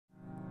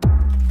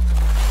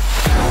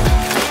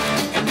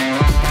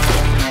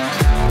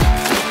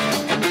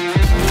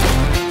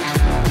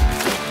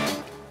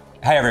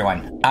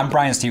everyone, I'm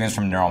Brian Stevens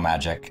from Neural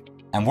Magic,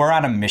 and we're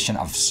on a mission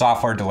of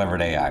software-delivered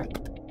AI.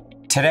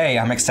 Today,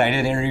 I'm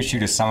excited to introduce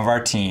you to some of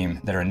our team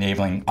that are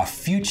enabling a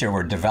future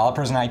where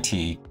developers in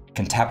IT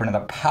can tap into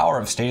the power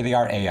of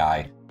state-of-the-art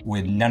AI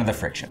with none of the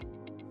friction.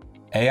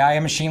 AI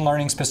and machine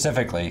learning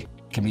specifically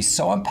can be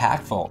so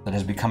impactful that it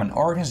has become an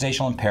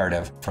organizational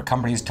imperative for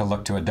companies to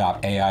look to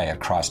adopt AI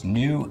across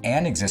new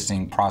and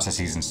existing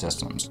processes and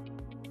systems.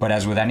 But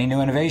as with any new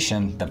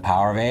innovation, the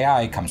power of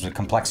AI comes with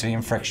complexity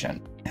and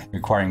friction,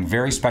 requiring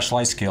very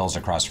specialized skills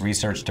across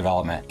research,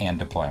 development, and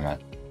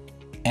deployment.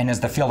 And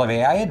as the field of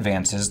AI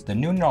advances, the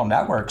new neural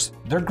networks,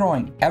 they're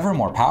growing ever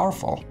more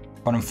powerful,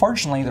 but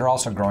unfortunately, they're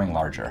also growing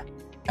larger.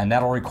 And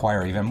that'll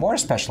require even more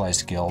specialized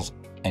skills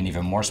and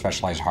even more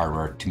specialized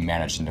hardware to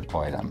manage and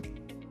deploy them.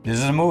 This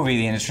is a movie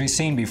the industry's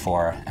seen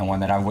before, and one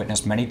that I've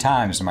witnessed many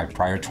times in my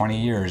prior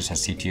 20 years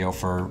as CTO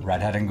for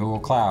Red Hat and Google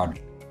Cloud.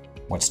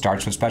 What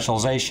starts with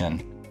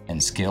specialization in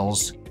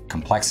skills,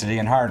 complexity,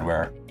 and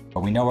hardware,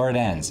 but we know where it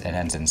ends. It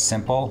ends in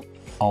simple,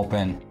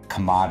 open,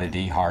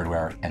 commodity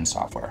hardware and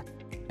software.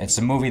 It's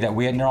a movie that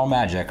we at Neural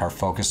Magic are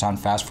focused on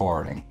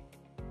fast-forwarding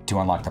to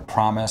unlock the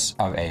promise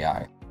of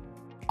AI.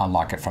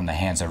 Unlock it from the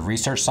hands of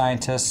research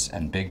scientists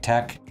and big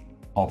tech,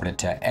 open it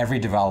to every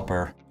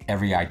developer,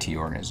 every IT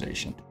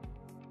organization.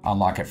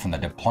 Unlock it from the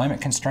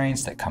deployment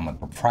constraints that come with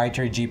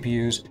proprietary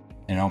GPUs,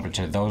 and open it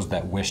to those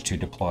that wish to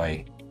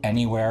deploy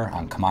anywhere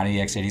on commodity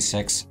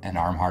x86 and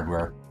ARM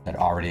hardware that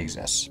already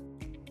exists.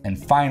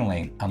 And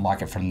finally,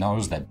 unlock it from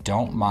those that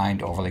don't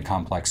mind overly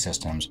complex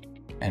systems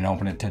and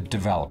open it to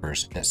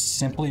developers that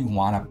simply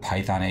want a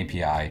Python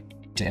API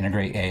to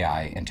integrate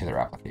AI into their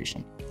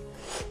application.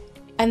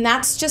 And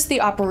that's just the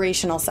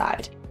operational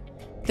side.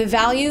 The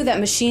value that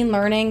machine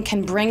learning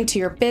can bring to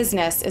your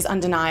business is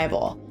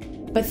undeniable.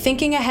 But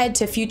thinking ahead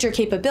to future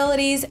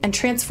capabilities and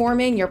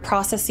transforming your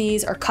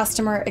processes or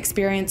customer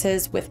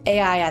experiences with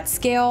AI at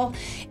scale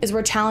is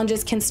where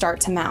challenges can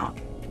start to mount.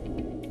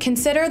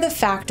 Consider the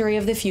factory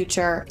of the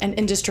future and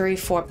Industry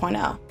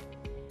 4.0.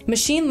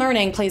 Machine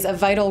learning plays a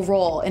vital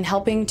role in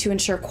helping to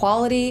ensure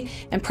quality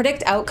and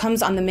predict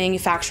outcomes on the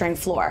manufacturing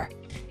floor.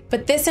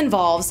 But this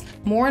involves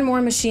more and more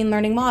machine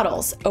learning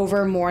models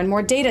over more and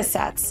more data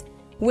sets,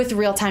 with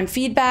real-time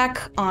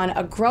feedback on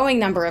a growing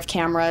number of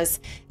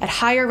cameras at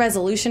higher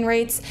resolution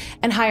rates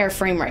and higher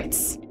frame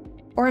rates.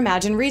 Or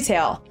imagine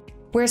retail,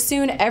 where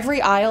soon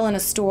every aisle in a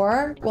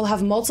store will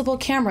have multiple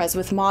cameras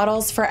with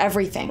models for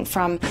everything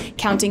from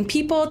counting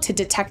people to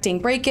detecting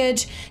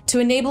breakage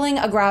to enabling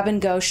a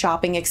grab-and-go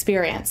shopping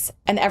experience,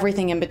 and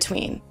everything in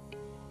between.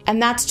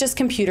 And that's just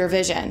computer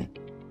vision.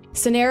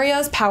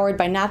 Scenarios powered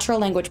by natural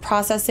language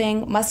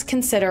processing must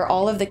consider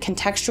all of the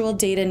contextual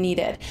data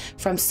needed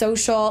from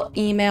social,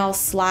 email,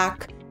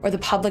 Slack, or the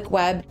public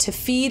web to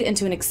feed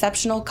into an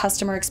exceptional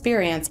customer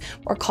experience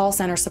or call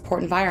center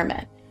support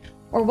environment.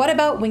 Or what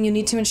about when you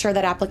need to ensure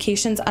that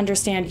applications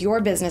understand your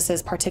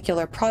business's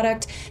particular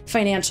product,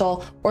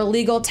 financial, or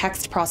legal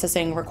text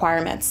processing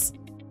requirements?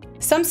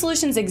 Some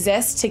solutions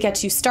exist to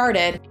get you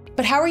started,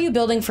 but how are you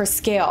building for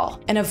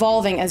scale and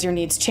evolving as your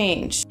needs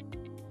change?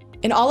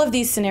 In all of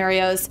these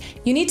scenarios,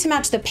 you need to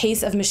match the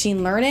pace of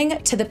machine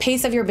learning to the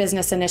pace of your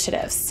business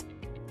initiatives.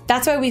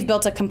 That's why we've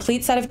built a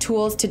complete set of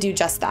tools to do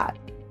just that.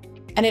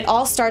 And it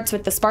all starts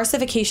with the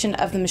sparsification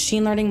of the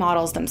machine learning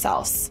models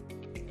themselves.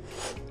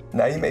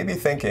 Now you may be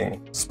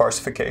thinking,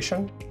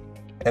 sparsification?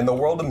 In the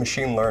world of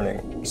machine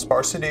learning,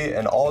 sparsity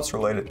and all its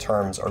related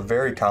terms are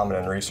very common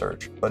in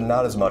research, but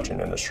not as much in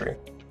industry.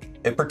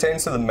 It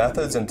pertains to the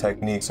methods and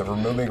techniques of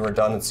removing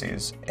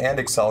redundancies and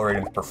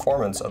accelerating the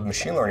performance of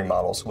machine learning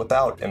models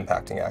without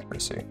impacting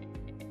accuracy.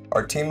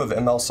 Our team of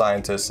ML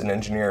scientists and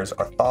engineers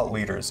are thought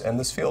leaders in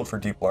this field for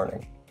deep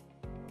learning.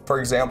 For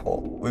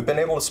example, we've been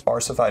able to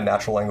sparsify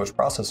natural language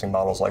processing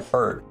models like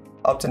BERT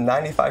up to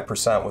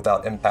 95%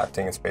 without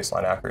impacting its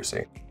baseline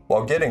accuracy,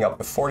 while getting up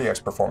to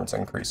 40x performance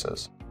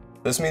increases.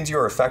 This means you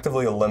are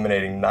effectively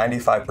eliminating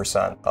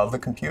 95% of the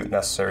compute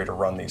necessary to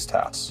run these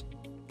tasks.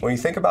 When you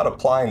think about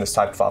applying this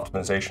type of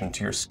optimization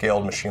to your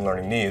scaled machine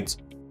learning needs,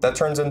 that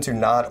turns into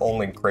not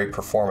only great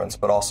performance,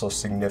 but also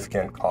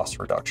significant cost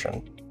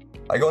reduction.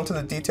 I go into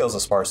the details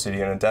of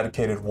sparsity in a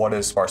dedicated What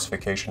is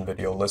Sparsification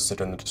video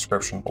listed in the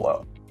description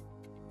below.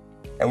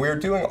 And we are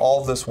doing all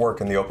of this work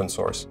in the open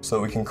source so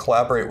that we can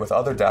collaborate with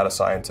other data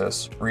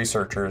scientists,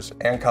 researchers,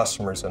 and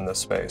customers in this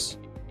space.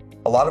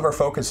 A lot of our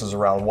focus is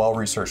around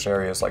well-researched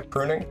areas like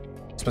pruning,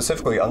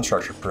 specifically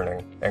unstructured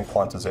pruning, and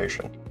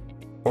quantization.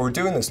 But we're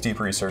doing this deep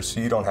research so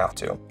you don't have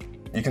to.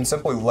 You can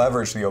simply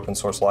leverage the open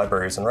source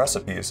libraries and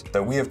recipes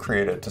that we have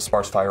created to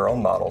sparsify our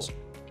own models,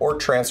 or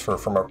transfer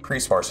from our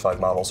pre-sparsified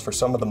models for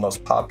some of the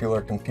most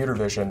popular computer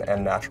vision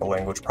and natural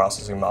language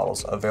processing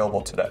models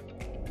available today,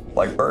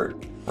 like BERT,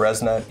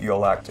 ResNet,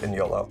 ULACT, and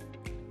YOLO.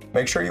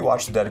 Make sure you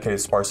watch the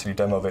dedicated sparsity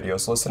demo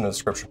videos listed in the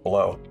description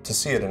below to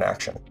see it in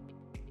action.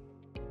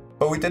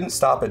 But we didn't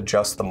stop at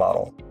just the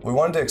model. We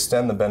wanted to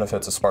extend the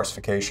benefits of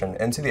sparsification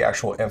into the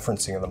actual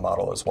inferencing of the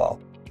model as well.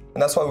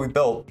 And that's why we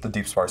built the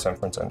Deep Sparse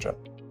Inference Engine.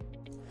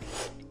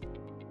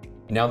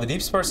 Now, the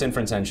Deep Sparse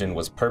Inference Engine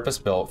was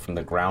purpose-built from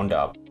the ground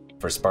up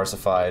for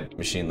sparsified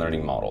machine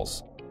learning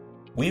models.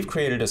 We've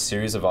created a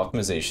series of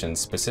optimizations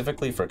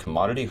specifically for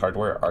commodity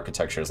hardware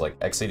architectures like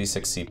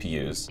x86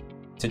 CPUs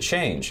to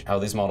change how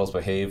these models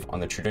behave on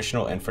the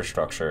traditional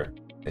infrastructure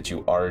that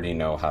you already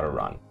know how to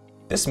run.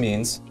 This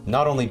means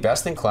not only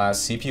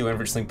best-in-class CPU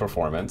inferencing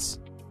performance,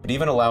 but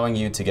even allowing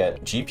you to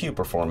get GPU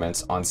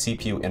performance on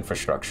CPU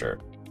infrastructure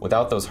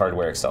without those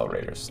hardware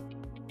accelerators.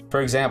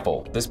 For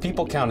example, this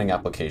people counting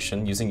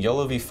application using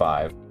YOLO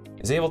v5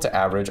 is able to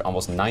average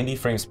almost 90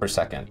 frames per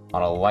second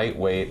on a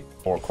lightweight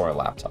 4-core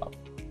laptop.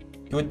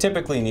 You would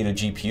typically need a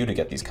GPU to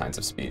get these kinds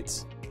of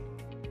speeds.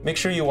 Make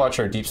sure you watch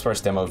our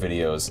DeepSparse demo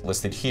videos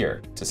listed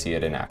here to see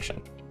it in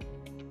action.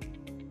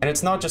 And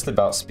it's not just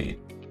about speed.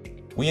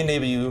 We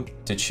enable you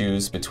to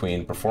choose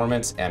between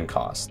performance and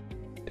cost.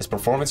 Is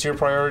performance your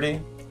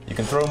priority? You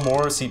can throw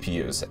more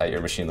CPUs at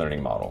your machine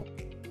learning model.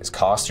 Is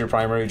cost your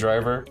primary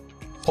driver?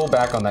 Pull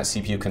back on that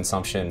CPU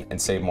consumption and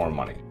save more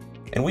money.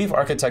 And we've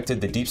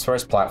architected the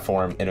DeepSparse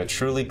platform in a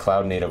truly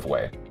cloud-native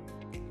way.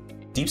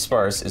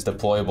 DeepSparse is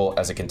deployable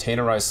as a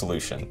containerized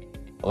solution,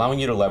 allowing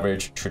you to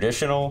leverage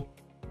traditional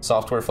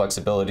software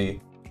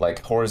flexibility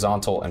like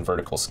horizontal and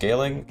vertical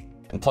scaling,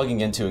 and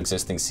plugging into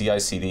existing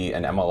CI/CD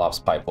and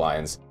MLOps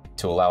pipelines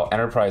to allow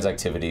enterprise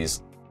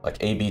activities like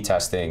A/B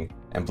testing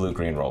and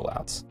blue-green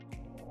rollouts.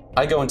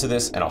 I go into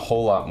this and a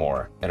whole lot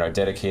more in our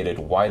dedicated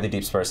Why the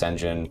DeepSparse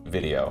Engine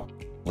video,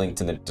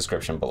 linked in the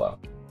description below.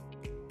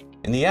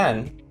 In the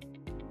end,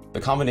 the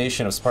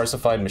combination of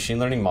sparsified machine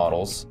learning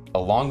models,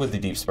 along with the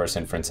DeepSparse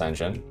inference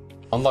engine,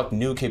 unlock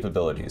new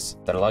capabilities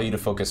that allow you to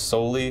focus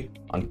solely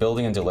on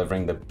building and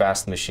delivering the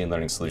best machine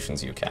learning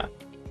solutions you can,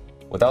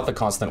 without the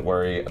constant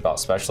worry about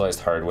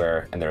specialized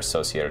hardware and their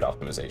associated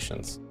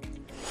optimizations.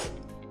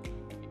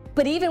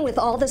 But even with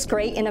all this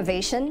great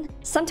innovation,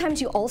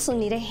 sometimes you also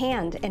need a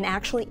hand in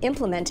actually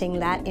implementing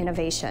that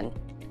innovation.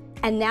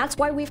 And that's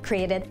why we've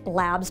created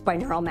Labs by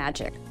Neural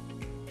Magic.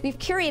 We've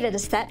curated a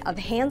set of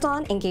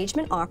hands-on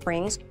engagement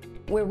offerings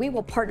where we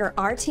will partner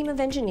our team of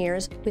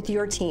engineers with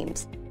your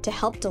teams to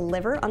help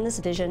deliver on this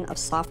vision of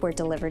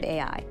software-delivered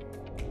AI.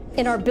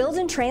 In our Build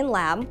and Train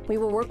Lab, we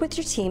will work with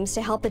your teams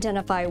to help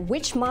identify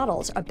which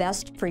models are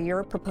best for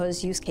your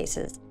proposed use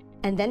cases,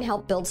 and then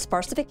help build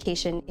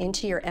Sparsification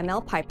into your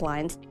ML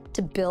pipelines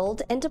to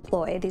build and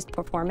deploy these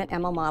performant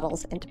ML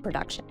models into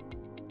production.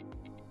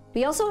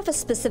 We also have a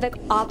specific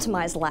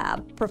optimized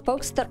lab for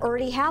folks that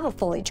already have a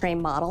fully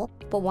trained model,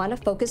 but want to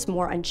focus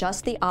more on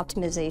just the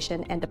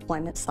optimization and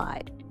deployment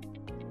side.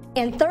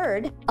 And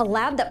third, a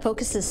lab that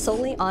focuses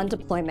solely on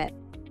deployment.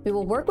 We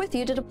will work with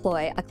you to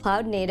deploy a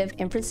cloud-native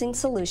inferencing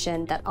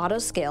solution that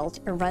auto-scales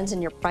and runs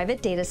in your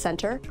private data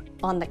center,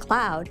 on the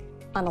cloud,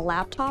 on a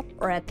laptop,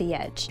 or at the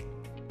edge.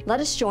 Let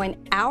us join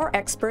our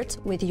experts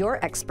with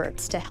your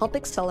experts to help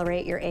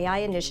accelerate your AI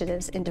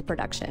initiatives into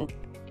production.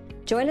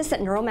 Join us at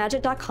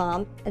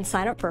neuralmagic.com and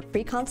sign up for a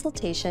free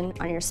consultation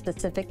on your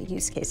specific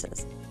use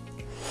cases.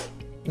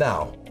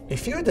 Now,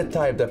 if you're the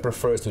type that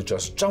prefers to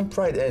just jump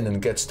right in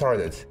and get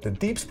started, the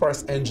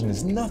DeepSparse engine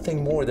is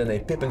nothing more than a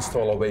pip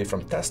install away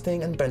from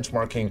testing and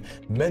benchmarking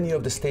many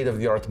of the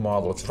state-of-the-art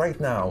models right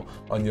now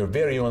on your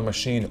very own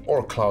machine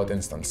or cloud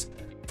instance.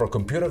 For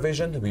computer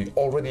vision, we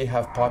already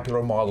have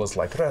popular models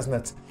like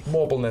ResNets,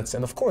 MobileNets,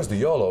 and of course the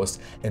YOLOs.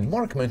 And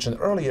Mark mentioned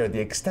earlier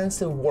the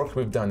extensive work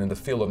we've done in the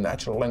field of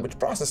natural language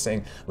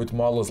processing with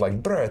models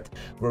like BERT,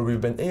 where we've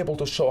been able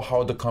to show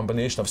how the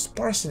combination of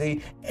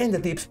sparsity and the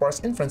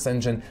DeepSparse inference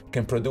engine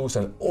can produce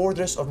an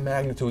orders of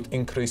magnitude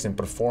increase in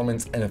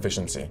performance and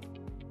efficiency.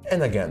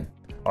 And again,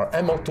 our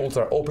ML tools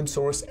are open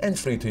source and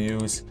free to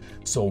use,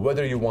 so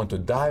whether you want to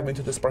dive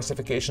into the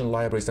Sparsification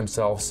libraries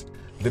themselves,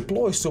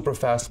 deploy super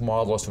fast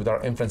models with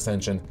our inference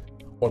engine,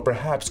 or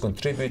perhaps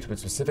contribute with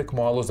specific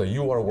models that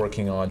you are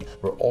working on,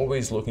 we're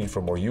always looking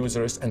for more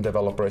users and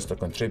developers to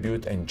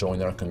contribute and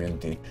join our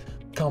community.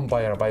 Come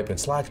by our vibrant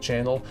Slack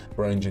channel,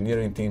 where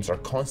engineering teams are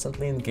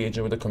constantly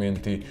engaging with the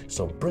community,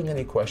 so bring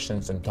any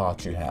questions and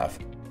thoughts you have.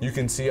 You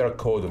can see our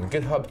code on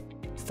GitHub,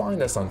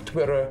 find us on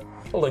Twitter,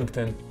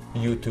 LinkedIn,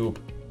 YouTube,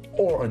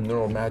 or on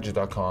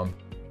neuralmagic.com.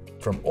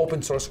 From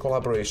open source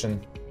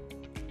collaboration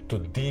to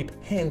deep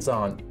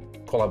hands-on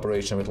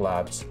collaboration with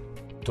labs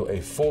to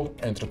a full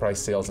enterprise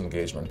sales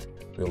engagement,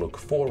 we look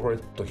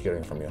forward to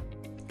hearing from you.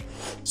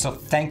 So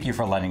thank you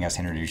for letting us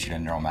introduce you to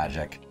Neural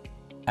Magic.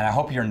 And I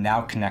hope you're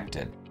now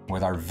connected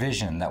with our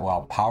vision that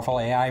while powerful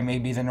AI may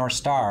be the North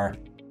Star,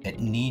 it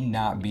need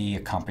not be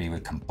accompanied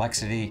with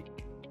complexity,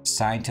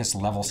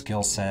 scientist-level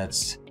skill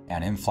sets,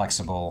 and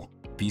inflexible,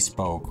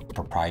 bespoke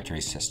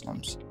proprietary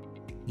systems.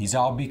 These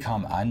all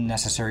become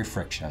unnecessary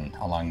friction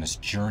along this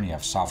journey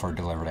of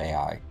software-delivered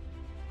AI.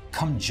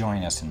 Come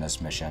join us in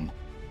this mission,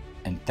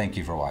 and thank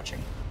you for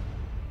watching.